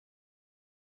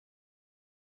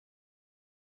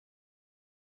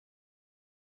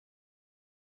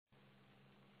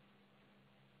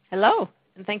Hello,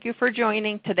 and thank you for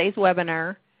joining today's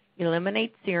webinar,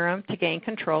 Eliminate Serum to Gain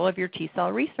Control of Your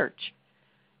T-Cell Research.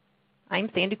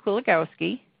 I'm Sandy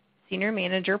Kulagowski, Senior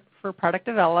Manager for Product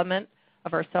Development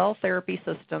of our Cell Therapy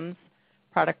Systems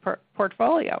product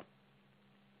portfolio.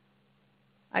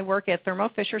 I work at Thermo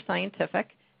Fisher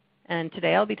Scientific, and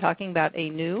today I'll be talking about a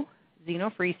new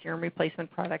xenofree serum replacement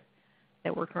product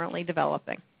that we're currently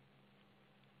developing.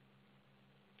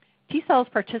 T-cells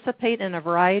participate in a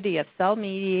variety of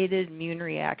cell-mediated immune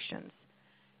reactions.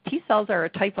 T-cells are a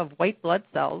type of white blood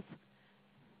cells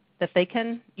that they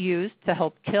can use to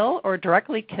help kill or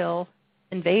directly kill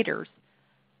invaders.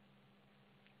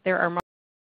 There are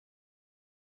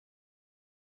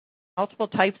multiple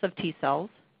types of T-cells: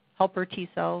 helper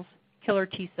T-cells, killer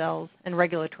T-cells, and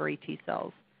regulatory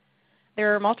T-cells.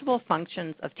 There are multiple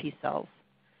functions of T-cells.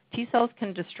 T-cells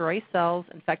can destroy cells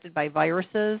infected by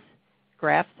viruses,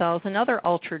 graft cells, and other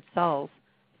altered cells,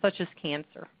 such as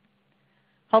cancer.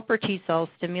 Helper T-cells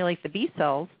stimulate the B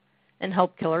cells and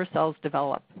help killer cells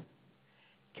develop.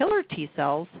 Killer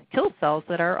T-cells kill cells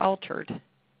that are altered.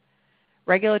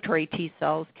 Regulatory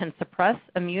T-cells can suppress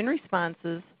immune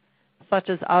responses, such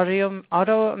as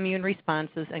autoimmune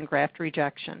responses and graft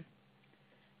rejection.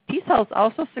 T-cells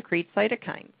also secrete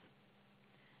cytokines,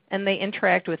 and they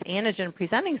interact with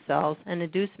antigen-presenting cells and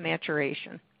induce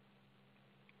maturation.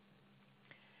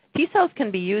 T-cells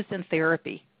can be used in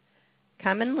therapy.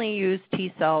 Commonly used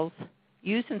T-cells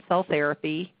used in cell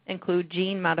therapy include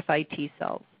gene-modified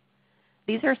T-cells.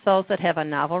 These are cells that have a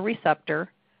novel receptor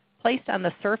placed on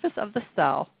the surface of the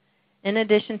cell in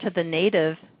addition to the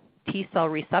native T-cell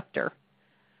receptor,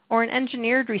 or an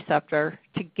engineered receptor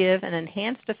to give an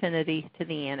enhanced affinity to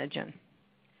the antigen.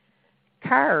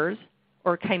 CARs,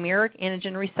 or chimeric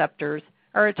antigen receptors,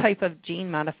 are a type of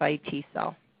gene-modified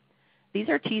T-cell. These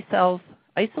are T-cells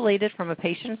isolated from a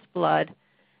patient's blood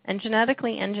and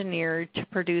genetically engineered to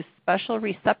produce special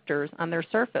receptors on their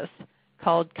surface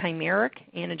called chimeric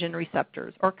antigen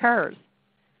receptors, or CARs.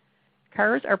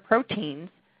 CARs are proteins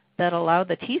that allow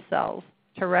the T-cells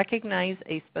to recognize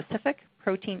a specific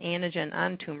protein antigen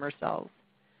on tumor cells.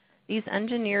 These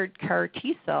engineered CAR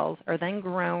T-cells are then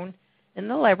grown in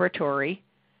the laboratory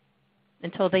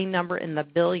until they number in the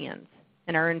billions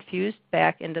and are infused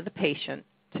back into the patient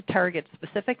to target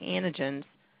specific antigens,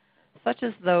 such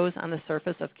as those on the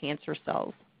surface of cancer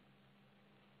cells.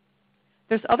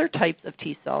 There's other types of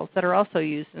T-cells that are also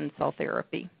used in cell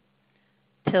therapy.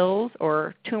 TILs,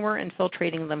 or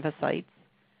tumor-infiltrating lymphocytes.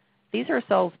 These are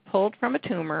cells pulled from a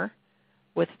tumor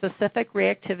with specific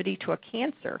reactivity to a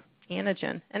cancer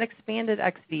antigen and expanded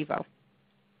ex vivo.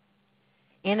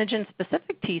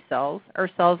 Antigen-specific T-cells are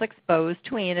cells exposed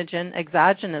to antigen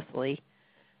exogenously,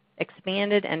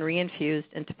 expanded and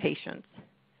reinfused into patients.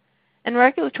 And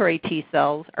regulatory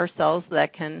T-cells are cells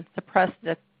that can suppress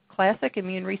the classic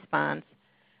immune response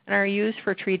and are used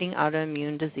for treating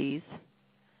autoimmune disease.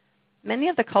 Many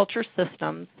of the culture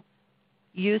systems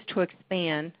used to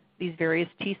expand these various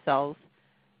T-cells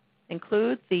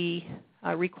include the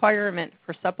requirement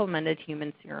for supplemented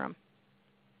human serum.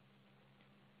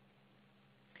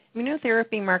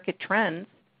 Immunotherapy market trends.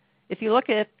 If you look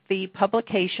at the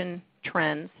publication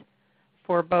trends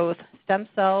for both stem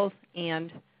cells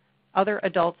and other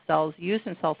adult cells used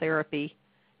in cell therapy,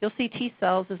 you'll see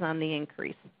T-cells is on the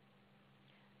increase.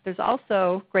 There's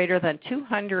also greater than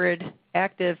 200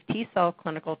 active T-cell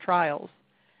clinical trials,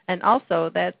 and also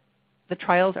that the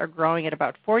trials are growing at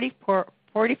about 44%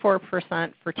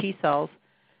 for T-cells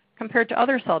compared to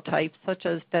other cell types such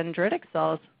as dendritic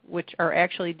cells, which are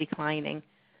actually declining,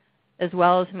 as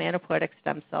well as hematopoietic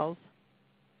stem cells.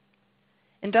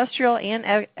 Industrial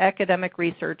and academic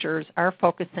researchers are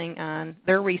focusing on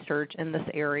their research in this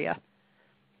area.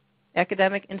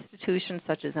 Academic institutions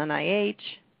such as NIH,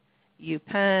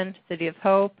 UPenn, City of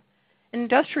Hope, and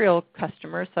industrial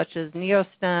customers such as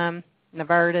Neostem,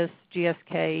 Novartis,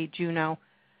 GSK, Juno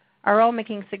are all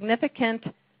making significant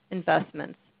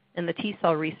investments in the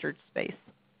T-cell research space.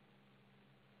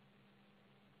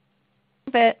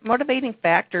 Motivating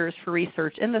factors for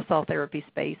research in the cell therapy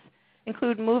space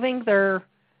include moving their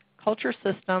culture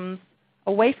systems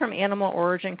away from animal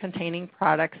origin containing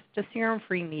products to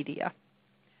serum-free media.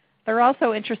 They're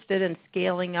also interested in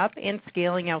scaling up and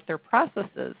scaling out their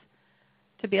processes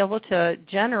to be able to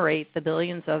generate the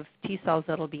billions of T-cells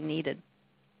that will be needed.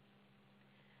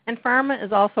 And pharma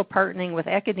is also partnering with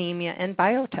academia and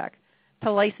biotech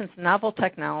to license novel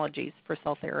technologies for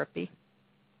cell therapy.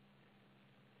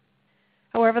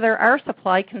 However, there are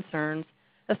supply concerns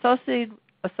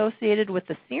associated with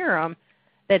the serum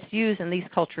that's used in these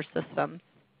culture systems.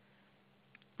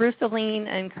 Bruce Aline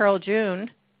and Carl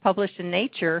June published in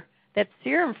Nature that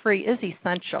serum-free is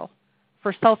essential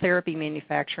for cell therapy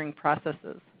manufacturing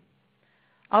processes.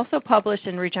 Also published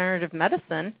in Regenerative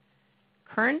Medicine,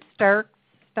 current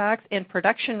stocks and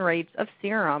production rates of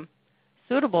serum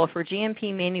suitable for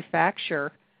GMP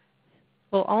manufacture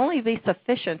will only be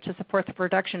sufficient to support the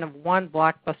production of one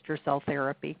blockbuster cell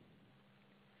therapy.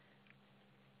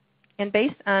 And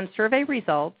based on survey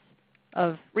results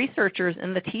of researchers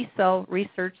in the T-cell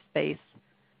research space,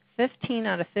 15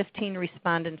 out of 15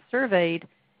 respondents surveyed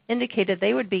indicated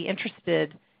they would be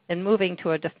interested in moving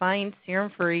to a defined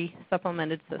serum-free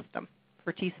supplemented system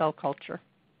for T-cell culture.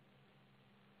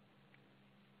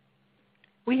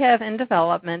 We have in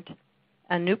development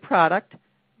a new product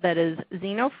that is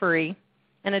xenofree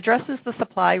and addresses the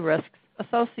supply risks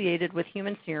associated with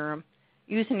human serum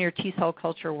used in your T-cell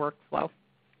culture workflow.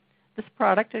 This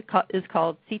product is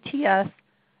called CTS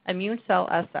Immune Cell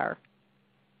SR.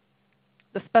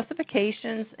 The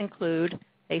specifications include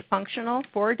a functional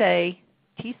 4-day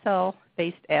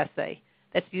T-cell-based assay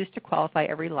that's used to qualify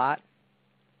every lot.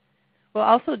 We'll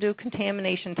also do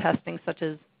contamination testing such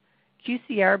as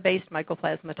QCR-based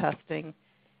mycoplasma testing,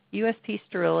 USP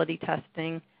sterility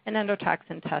testing, and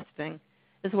endotoxin testing,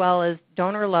 as well as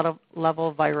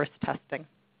donor-level virus testing.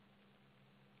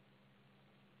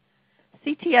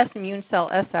 CTS Immune Cell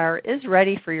SR is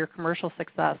ready for your commercial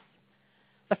success.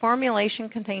 The formulation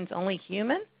contains only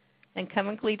human and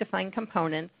chemically defined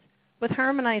components with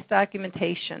harmonized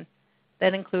documentation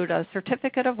that include a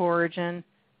certificate of origin,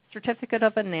 certificate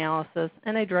of analysis,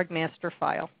 and a drug master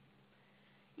file.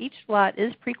 Each lot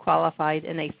is prequalified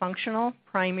in a functional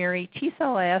primary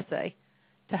T-cell assay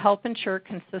to help ensure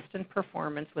consistent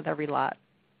performance with every lot.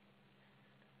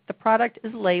 The product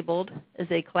is labeled as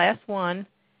a Class I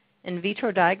in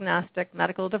vitro diagnostic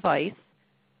medical device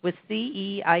with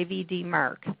CE IVD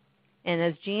mark and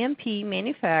is GMP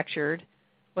manufactured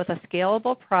with a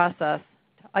scalable process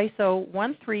to ISO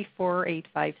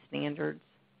 13485 standards.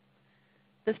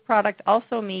 This product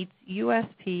also meets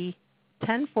USP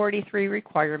 1043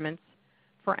 requirements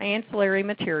for ancillary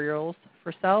materials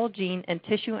for cell, gene, and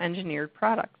tissue engineered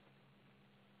products.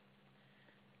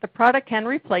 The product can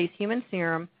replace human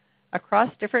serum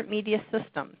across different media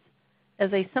systems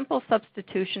as a simple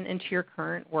substitution into your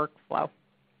current workflow.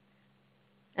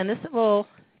 And this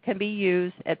can be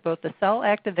used at both the cell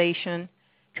activation,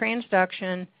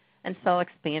 transduction, and cell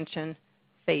expansion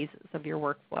phases of your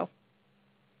workflow.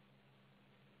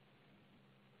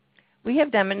 We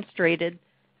have demonstrated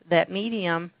that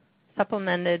medium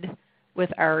supplemented with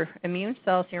our immune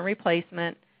cell serum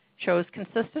replacement shows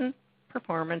consistent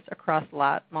performance across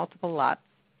multiple lots.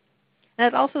 And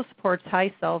it also supports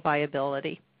high cell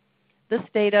viability. This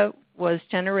data was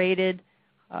generated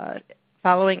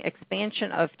following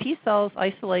expansion of T cells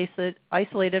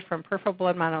isolated from peripheral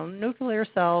blood mononuclear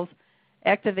cells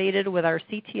activated with our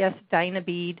CTS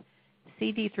Dynabead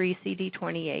CD3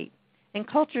 CD28 and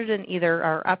cultured in either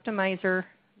our optimizer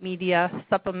media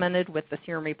supplemented with the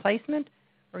serum replacement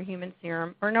or human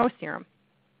serum or no serum.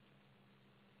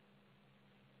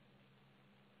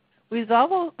 We've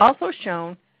also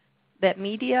shown that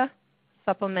media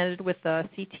supplemented with the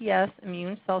CTS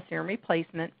immune cell serum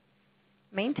replacement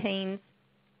maintains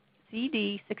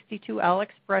CD62L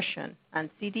expression on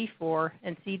CD4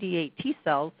 and CD8 T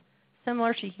cells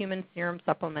similar to human serum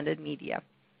supplemented media.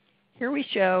 Here we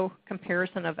show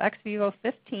comparison of ex vivo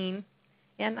 15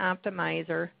 and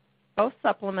optimizer, both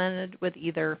supplemented with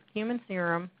either human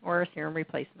serum or a serum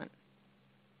replacement.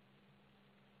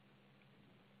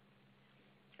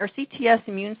 Our CTS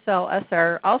Immune Cell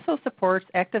SR also supports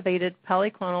activated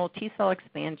polyclonal T-cell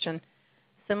expansion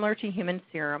similar to human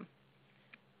serum.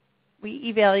 We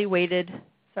evaluated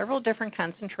several different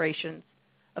concentrations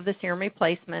of the serum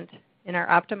replacement in our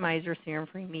optimizer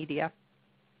serum-free media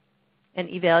and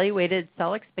evaluated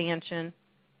cell expansion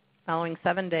following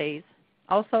 7 days,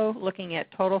 also looking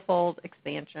at total fold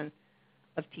expansion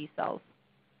of T cells.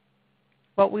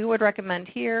 What we would recommend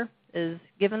here is,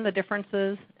 given the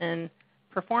differences in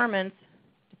performance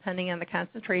depending on the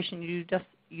concentration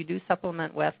you do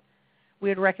supplement with, we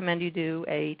would recommend you do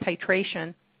a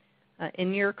titration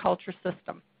in your culture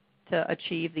system to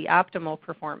achieve the optimal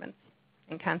performance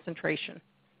and concentration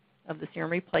of the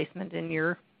serum replacement in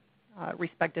your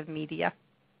respective media.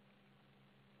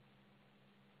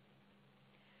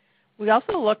 We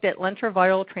also looked at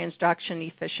lentiviral transduction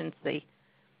efficiency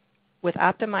with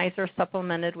optimizer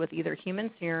supplemented with either human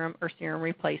serum or serum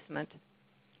replacement.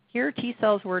 Here, T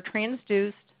cells were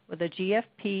transduced with a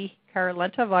GFP CAR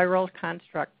lentiviral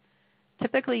construct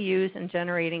typically used in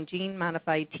generating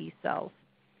gene-modified T cells.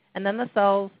 And then the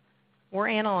cells were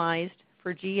analyzed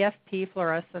for GFP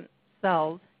fluorescent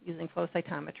cells using flow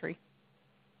cytometry.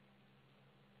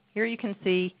 Here you can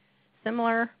see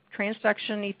similar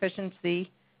transduction efficiency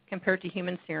compared to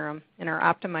human serum in our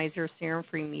optimizer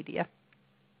serum-free media.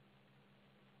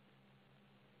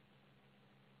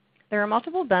 There are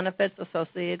multiple benefits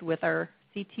associated with our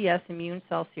CTS Immune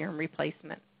Cell Serum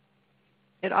replacement.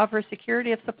 It offers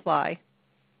security of supply.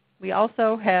 We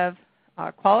also have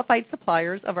qualified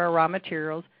suppliers of our raw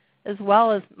materials as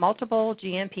well as multiple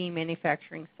GMP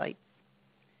manufacturing sites.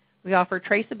 We offer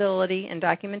traceability and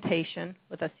documentation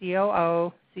with a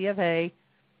COO, C of A,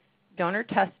 donor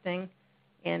testing,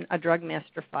 and a drug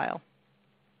master file.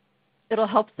 It'll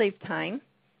help save time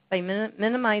by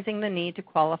minimizing the need to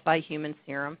qualify human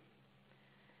serum.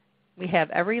 We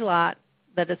have every lot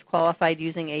that is qualified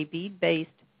using a bead-based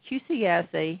QC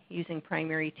assay using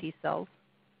primary T cells.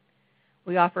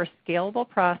 We offer a scalable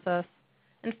process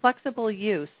and flexible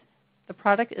use. The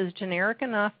product is generic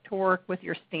enough to work with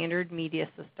your standard media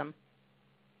system.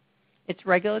 It's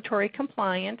regulatory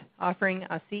compliant, offering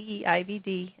a CE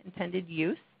IVD intended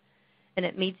use, and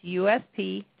it meets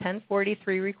USP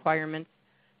 1043 requirements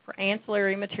for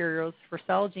ancillary materials for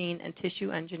cell, gene, and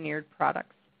tissue engineered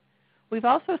products. We've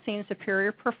also seen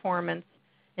superior performance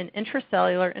in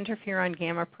intracellular interferon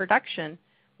gamma production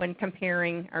when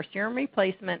comparing our serum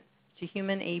replacement to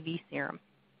human AV serum.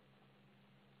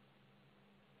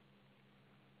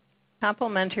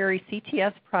 Complementary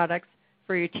CTS products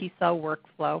for your T-cell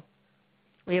workflow.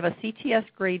 We have a CTS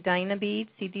grade Dynabead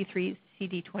CD3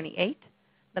 CD28,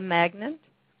 the magnet.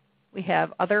 We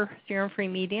have other serum-free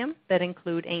medium that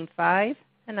include AIM5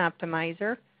 and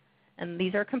Optimizer, and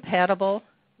these are compatible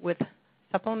with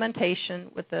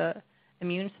supplementation with the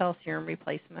immune cell serum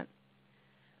replacement.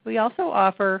 We also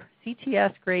offer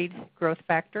CTS grade growth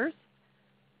factors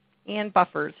and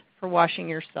buffers for washing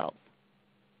your cells.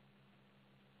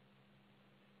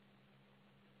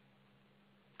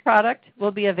 Product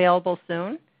will be available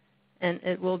soon, and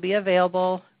it will be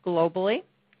available globally.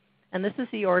 And this is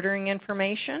the ordering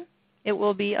information. It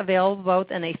will be available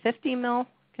both in a 50 ml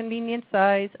convenient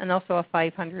size and also a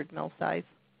 500 ml size.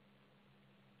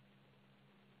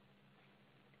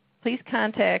 Please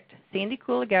contact Sandy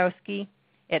Kuligowski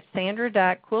at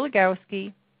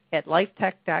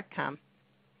sandra.kuligowski@lifetech.com.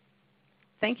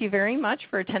 Thank you very much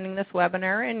for attending this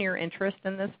webinar and your interest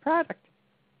in this product.